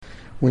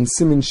When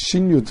Siman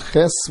Shin Yud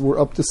Ches, we're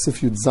up to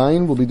Sif Yud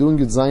Zayin. We'll be doing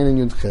Yud Zayin and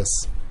Yud Ches.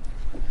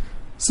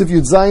 Sif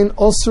Yud Zayin,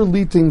 Osir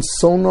litin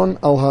tzonon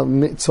al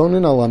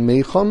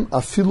ha-meicham,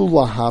 afilu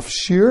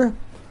lahafshir,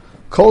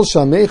 kol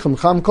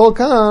sha-meicham cham kol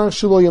kach,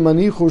 shelo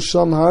yamanichu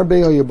sham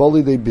harbe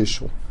ha-yabali de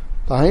bishul.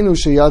 Tahainu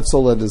sheyad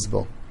soled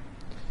izbo.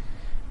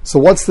 So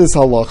what's this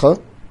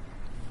halacha?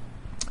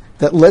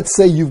 That let's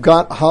say you've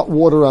got hot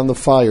water on the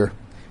fire.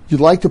 You'd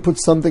like to put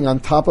something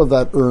on top of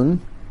that urn,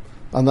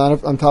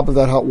 on top of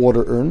that hot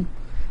water urn.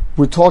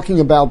 We're talking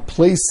about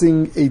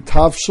placing a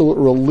tafshil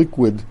or a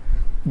liquid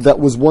that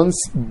was once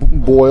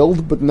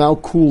boiled but now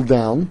cooled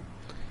down.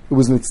 It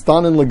was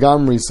nitztanen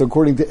legamri, so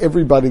according to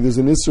everybody there's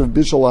an issur of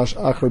bishul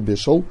acher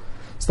bishul.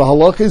 So the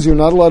halach is you're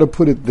not allowed to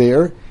put it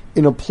there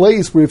in a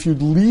place where if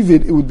you'd leave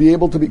it, it would be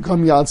able to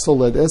become yad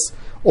soledes,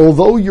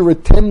 although your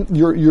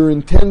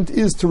intent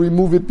is to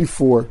remove it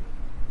before.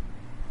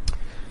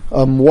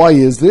 Why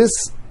is this?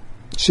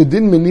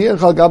 Shedin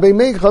meniach al gabe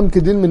meicham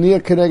kedin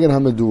meniach keneged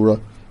hamadura.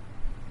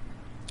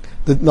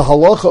 The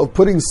halacha of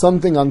putting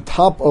something on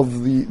top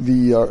of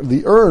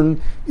the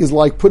urn is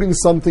like putting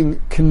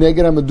something keneged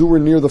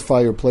hamadura near the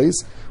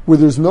fireplace, where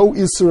there's no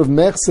issur of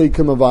mechsei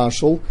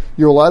kemavashal.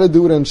 You're allowed to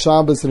do it on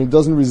Shabbos, and it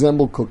doesn't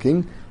resemble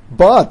cooking.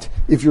 But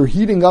if you're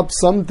heating up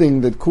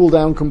something that cooled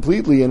down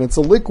completely and it's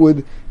a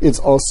liquid, it's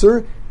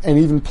osir, and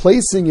even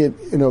placing it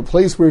in a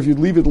place where if you'd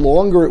leave it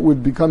longer, it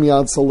would become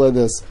yad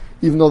soledes,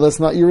 even though that's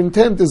not your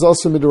intent, is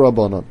osir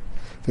midrabanan.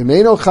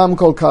 V'meino cham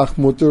kol kach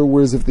mutter,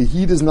 whereas if the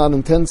heat is not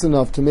intense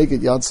enough to make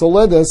it yad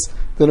soledes,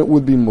 then it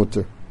would be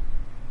mutter.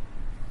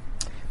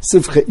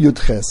 Sif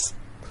Yud Ches.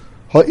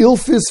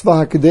 Ha'ilfis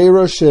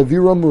v'hakadera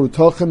she'avira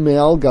murutachem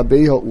me'al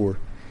gabei ha'ur.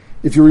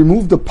 If you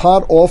remove the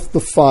pot off the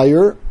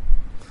fire,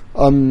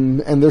 and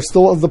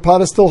the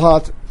pot is still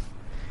hot,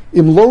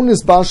 imlon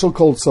is bashal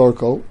kol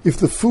tzarko, if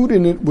the food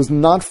in it was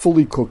not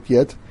fully cooked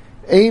yet,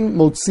 ein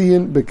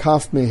motziin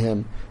bekaf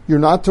mehem, you're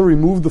not to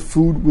remove the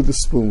food with a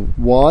spoon.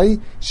 Why?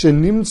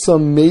 Shenimtza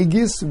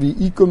megis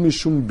v'iko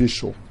mishum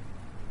bishul.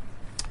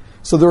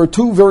 So there are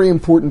two very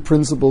important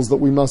principles that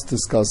we must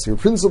discuss here.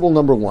 Principle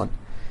number one,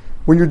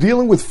 when you're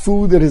dealing with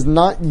food that is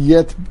not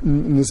yet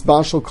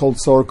nisbashal kol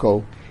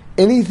tzarko,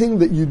 anything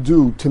that you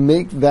do to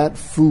make that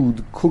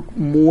food cook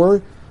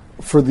more,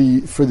 for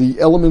the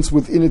elements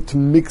within it to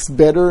mix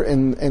better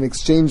and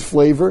exchange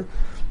flavor,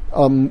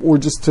 or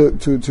just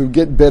to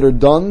get better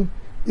done,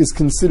 is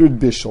considered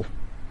bishul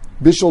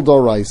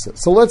daraisa.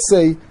 So let's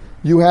say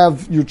you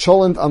have your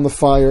cholent on the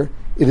fire,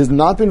 it has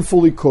not been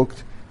fully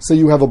cooked, so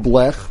you have a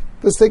blech.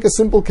 Let's take a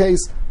simple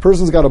case.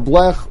 Person's got a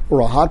blech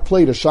or a hot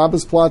plate, a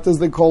Shabbos plot as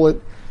they call it,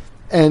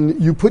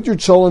 and you put your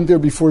cholent there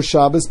before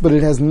Shabbos, but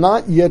it has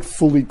not yet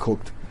fully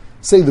cooked.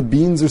 Say the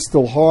beans are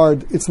still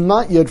hard, it's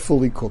not yet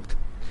fully cooked.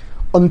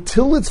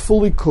 Until it's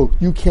fully cooked,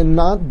 you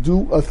cannot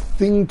do a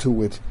thing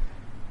to it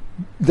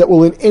that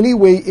will in any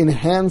way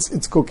enhance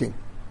its cooking.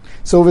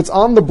 So if it's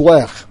on the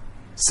blech,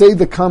 say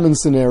the common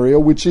scenario,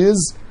 which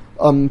is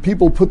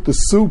people put the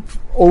soup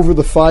over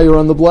the fire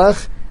on the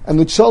blech and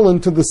the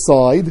cholent to the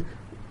side,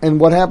 and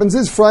what happens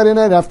is Friday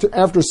night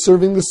after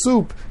serving the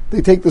soup,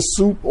 they take the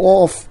soup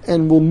off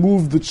and will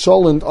move the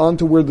cholent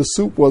onto where the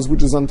soup was,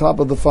 which is on top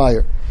of the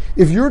fire.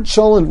 If your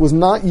cholent was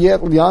not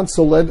yet yad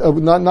soled,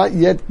 not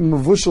yet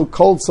mavushal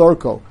kol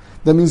tzarko,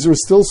 that means there are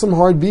still some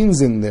hard beans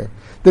in there,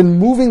 then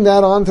moving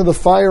that onto the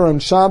fire on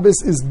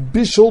Shabbos is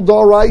bishul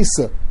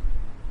daraisa.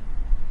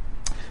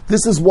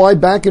 This is why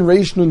back in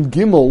Reish Nun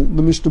Gimel,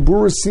 the Mishnah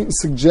Berurah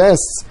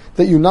suggests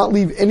that you not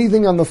leave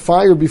anything on the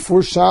fire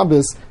before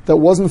Shabbos that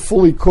wasn't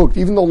fully cooked,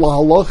 even though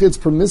lahalach it's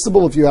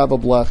permissible if you have a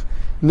blech.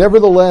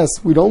 Nevertheless,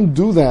 we don't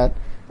do that.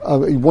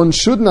 One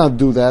should not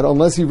do that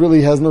unless he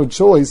really has no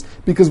choice,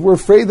 because we're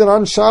afraid that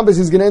on Shabbos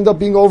he's going to end up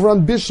being over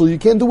on bishul. You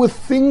can't do a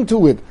thing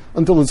to it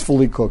until it's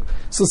fully cooked.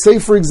 So say,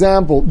 for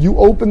example, you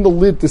open the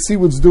lid to see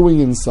what's doing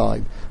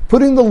inside.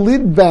 Putting the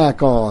lid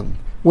back on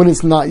when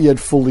it's not yet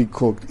fully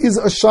cooked is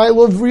a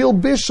shiloh of real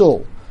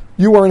bishul.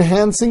 You are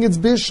enhancing its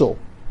bishul.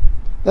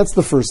 That's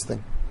the first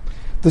thing.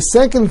 The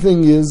second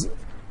thing is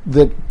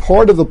that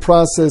part of the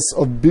process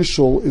of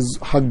bishul is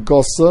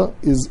hagasa,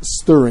 is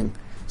stirring.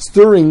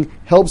 Stirring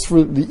helps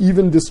for the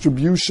even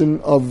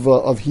distribution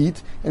of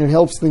heat, and it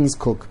helps things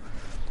cook.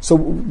 So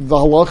the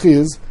halach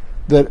is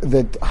that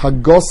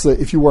hagasa,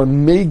 if you are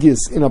megis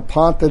in a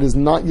pot that is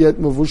not yet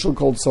mavushal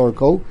called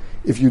sarko,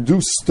 if you do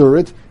stir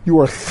it, you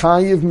are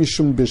chayiv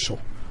mishum bishul.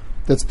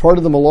 That's part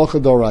of the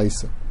malacha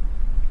daraisa.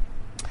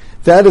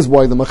 That is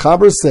why the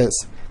Mechaber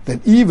says that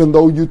even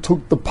though you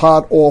took the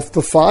pot off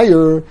the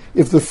fire,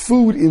 if the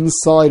food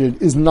inside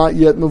it is not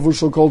yet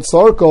mavushal called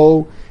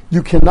sarko,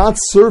 you cannot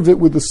serve it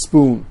with a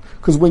spoon.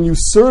 Because when you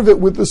serve it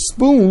with a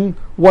spoon,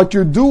 what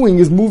you're doing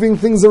is moving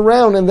things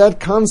around, and that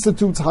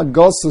constitutes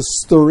hagasa,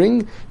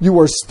 stirring. You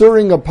are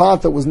stirring a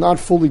pot that was not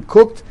fully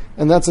cooked,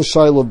 and that's a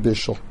shiloh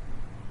bishul.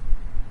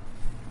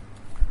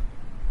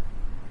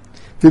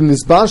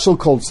 V'nisbashal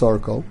called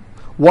sarko.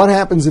 What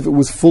happens if it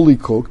was fully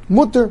cooked?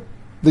 Mutter.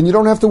 Then you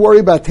don't have to worry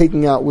about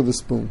taking out with a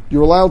spoon.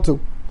 You're allowed to.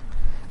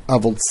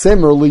 Avol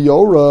tzemer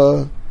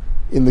liyora.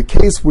 In the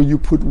case where you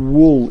put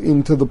wool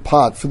into the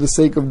pot for the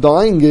sake of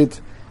dyeing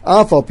it,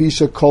 afal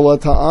pisha kola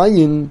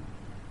ta'ayin,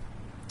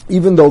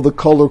 even though the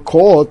color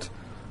caught,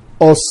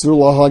 osur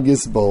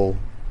lahagis bo,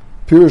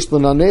 pirish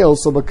l'naneo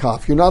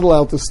sobakaf. You're not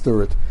allowed to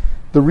stir it.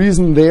 The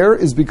reason there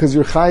is because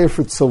you're chayav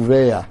for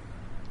tzoveya.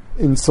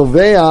 In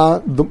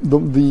tzoveya,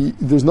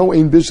 there's no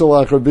ein bishul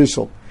achar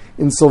bishul.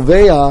 In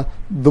tzoveya,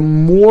 the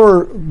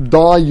more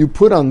dye you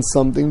put on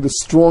something, the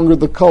stronger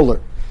the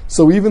color.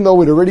 So even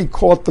though it already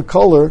caught the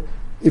color,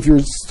 if you're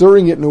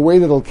stirring it in a way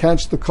that'll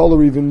catch the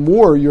color even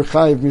more, you're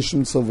chayiv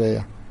mishum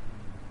tzoveya.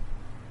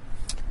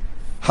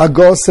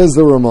 Hagos, says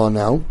the Ramah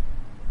now,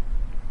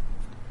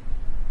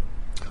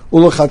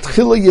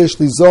 Ulechatchila yesh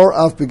lizar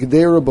af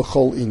b'kedera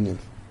b'chol inyan.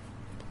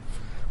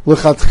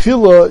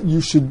 Lechatchila,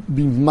 you should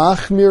be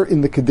machmir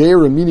in the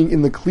kedera, meaning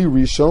in the kli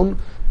rishon,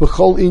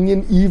 b'chol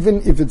inyan,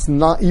 even if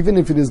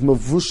it is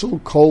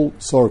mavushal kol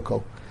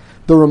sarko.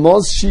 The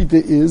Ramah's shita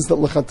is that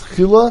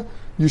lechatchila,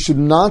 you should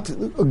not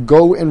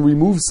go and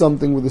remove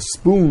something with a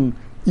spoon,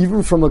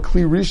 even from a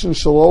kli rishon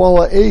shelo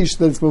ala eish,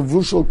 that's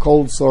mavushal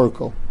kol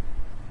sarko.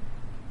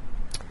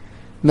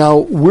 Now,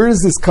 where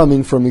is this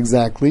coming from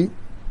exactly?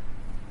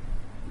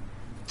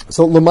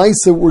 So,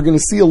 Lamaisa, we're going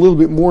to see a little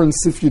bit more in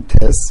Sif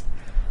Yutes,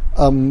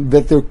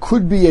 that there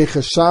could be a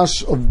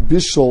chashash of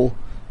bishul,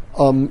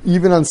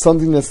 even on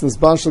something that's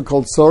nisbashal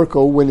called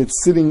sarko, when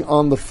it's sitting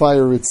on the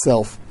fire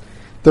itself.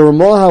 The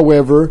Ramah,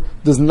 however,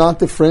 does not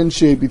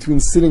differentiate between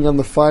sitting on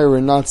the fire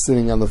and not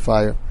sitting on the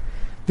fire.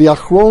 The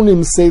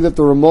Achronim say that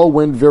the Ramah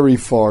went very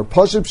far.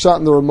 Pashib Pshat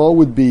in the Ramah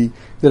would be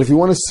that if you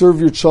want to serve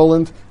your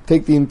cholent,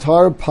 take the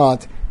entire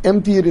pot,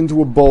 empty it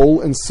into a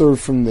bowl, and serve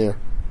from there.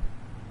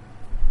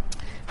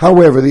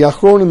 However, the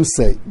Achronim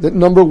say that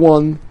number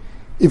one,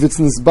 if it's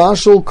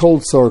nisbashal kol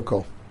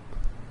sarko,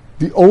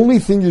 the only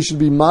thing you should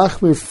be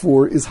machmir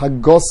for is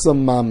hagosa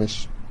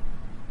mamish,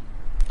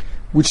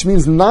 which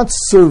means not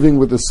serving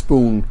with a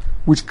spoon,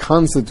 which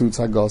constitutes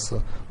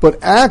hagosa, but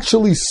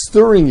actually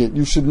stirring it.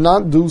 You should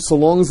not do so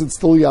long as it's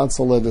still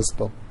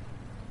yatzaledispo.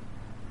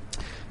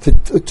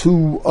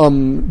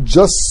 To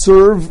just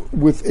serve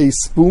with a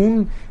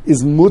spoon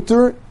is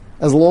mutter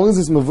as long as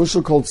it's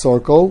mavushal called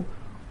sarko,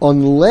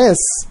 unless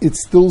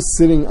it's still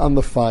sitting on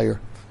the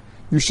fire.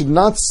 You should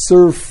not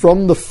serve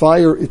from the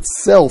fire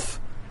itself,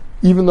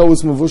 even though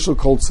it's mavushal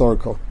called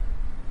sarko.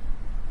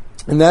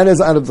 And that is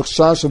out of the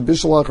chash of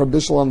bishul achar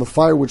bishul on the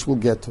fire, which we'll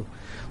get to.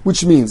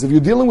 Which means, if you're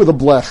dealing with a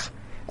blech,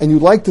 and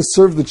you'd like to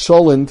serve the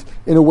cholent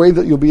in a way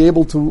that you'll be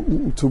able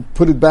to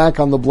put it back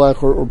on the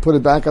blech or put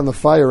it back on the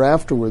fire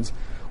afterwards,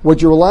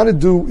 what you're allowed to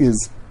do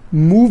is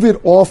move it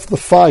off the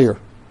fire.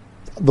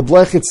 The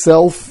blech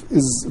itself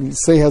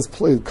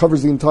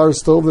covers the entire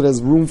stove that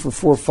has room for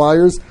 4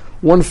 fires.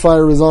 One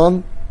fire is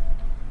on,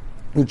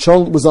 the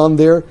cholent was on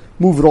there,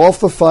 move it off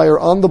the fire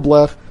on the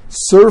blech,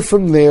 serve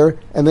from there,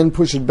 and then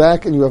push it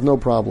back, and you have no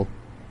problem.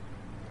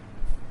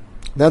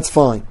 That's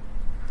fine.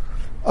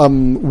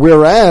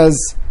 Whereas,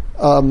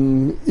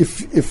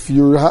 if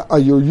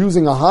you're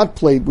using a hot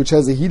plate which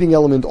has a heating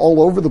element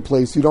all over the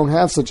place, you don't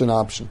have such an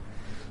option.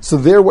 So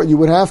there, what you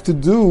would have to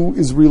do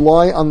is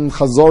rely on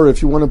chazara.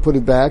 If you want to put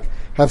it back,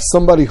 have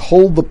somebody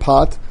hold the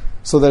pot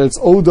so that it's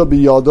oda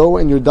biyado,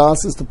 and your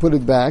das is to put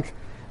it back,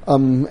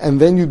 and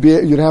then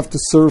you'd have to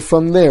serve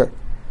from there.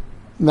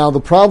 Now the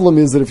problem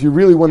is that if you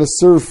really want to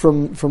serve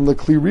from the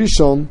kli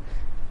rishon,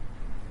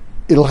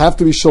 it'll have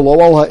to be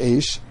shelo al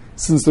ha'esh.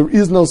 Since there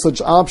is no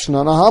such option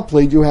on a hot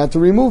plate, you had to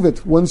remove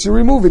it. Once you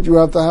remove it, you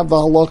have to have the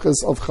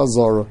halachas of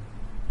chazara.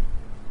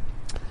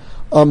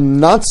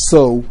 Not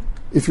so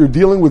if you're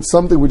dealing with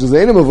something which is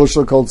enim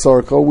avushal called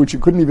sarko, which you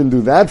couldn't even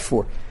do that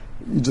for.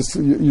 You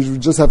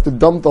just have to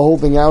dump the whole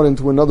thing out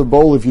into another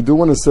bowl if you do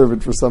want to serve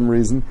it for some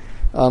reason,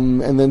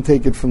 and then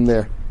take it from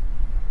there.